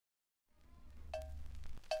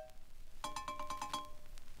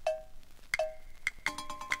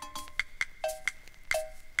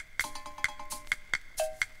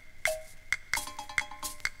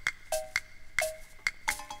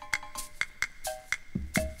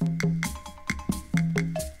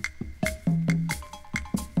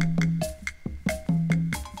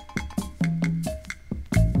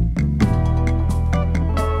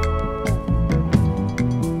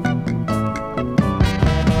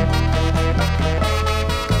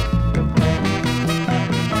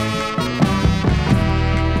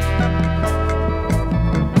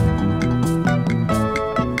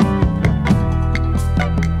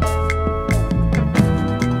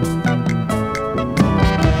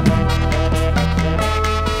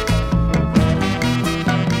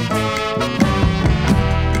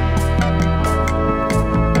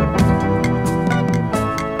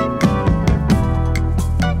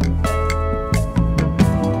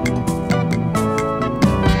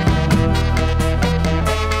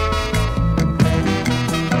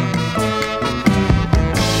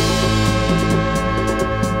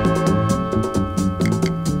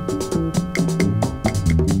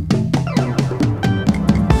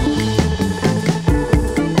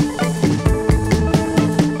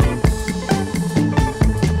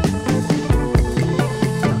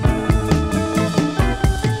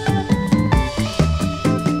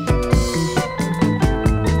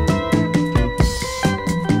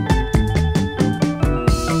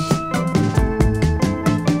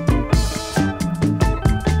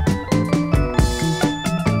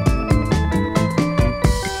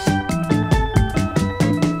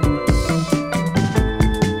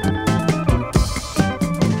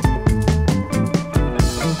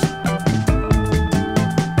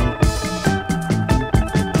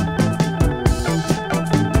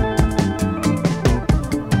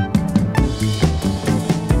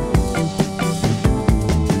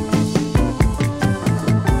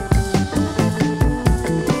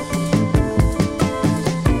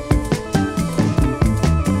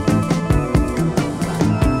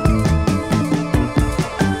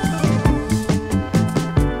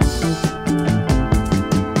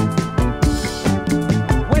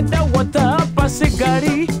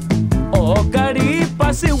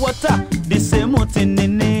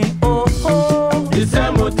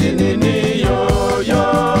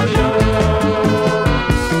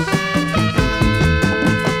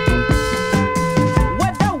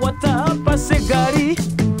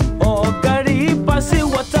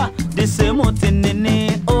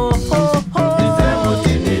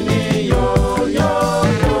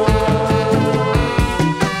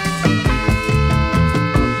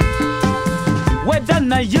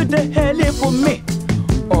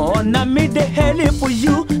na me the hell for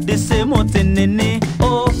you, the same thing nene.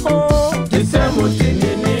 Oh oh, the same thing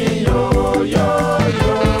nene. Yo yo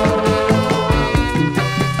yo.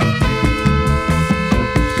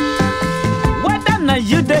 Whether na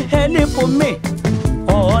you the hell for me,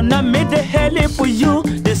 or na me the hell for you,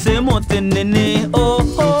 the same thing nene. Oh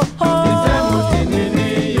oh oh, the same thing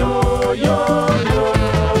nene. Yo yo yo.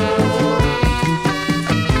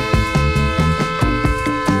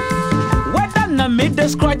 Whether na me the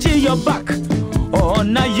scratching your back, oh,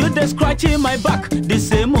 now you the scratching my back. The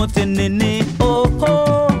same thing nene. Oh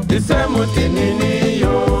oh, the same thing nene.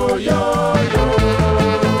 Yo yo yo.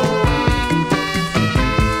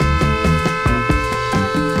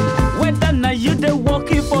 Whether now you the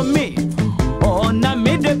working for me, oh, now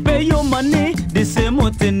me the pay you money. The same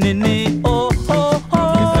thing nene. Oh oh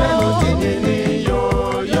oh, the same thing nene.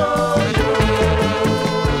 Yo yo yo.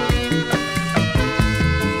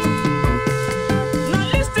 Now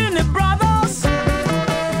listen, brothers.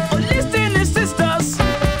 Oh, listen, sisters.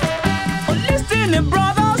 Oh, listen,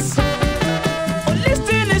 brothers. Oh,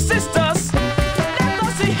 listen, sisters. Let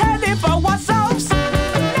us help ourselves.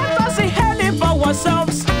 Let us help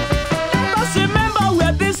ourselves. Let us remember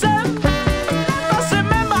we're the same. Let us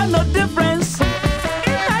remember no difference.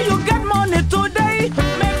 If now you get money today,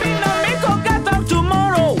 maybe now me go get them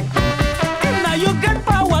tomorrow. If now you get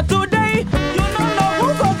power today, you don't know who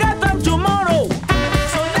go get them tomorrow.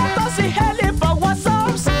 So let us help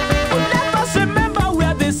ourselves. Oh, let us remember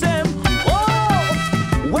we're the same.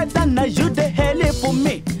 Oh, whether now you the hell for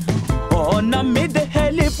me, or now me the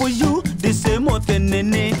hell for you, the same thing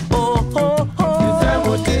nene. Oh oh oh, the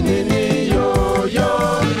same thing nene. Yo yo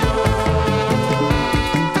yo.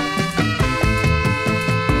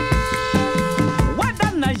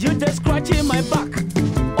 whether now you the scratching my back,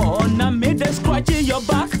 or now me the scratching your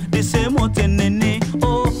back, the same thing nene.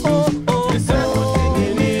 Oh oh oh, the same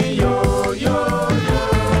thing nene. Yo yo yo.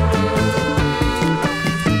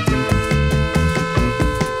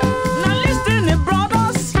 now listen,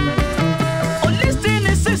 brothers. Oh,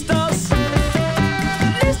 listen, sisters.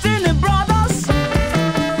 Listen, brothers.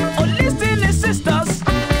 Oh, listen, sisters.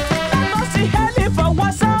 Let us help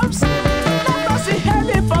ourselves. Let us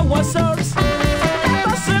help ourselves. Let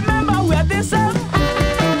us remember we're the same.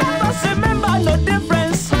 Let us remember no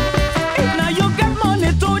difference. If now you get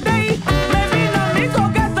money today, maybe now me go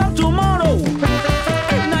get them tomorrow.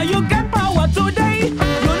 If now you get power today,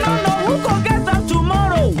 you don't know who go get them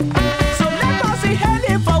tomorrow. So let us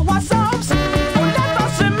help ourselves. Oh, let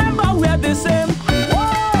us remember we're the same.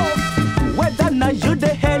 Whoa. Whether now you the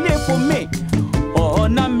hell for me, or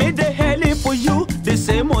now me the hell for you, the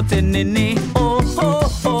same thing nene. Oh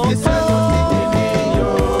oh oh, The same thing nene.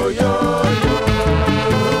 Yo yo yo.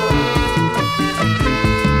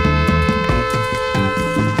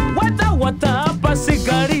 whether water pass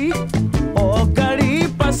Gari, or Gari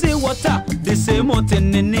pass water, the same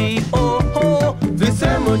thing nene. Oh oh, The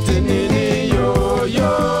same thing nene.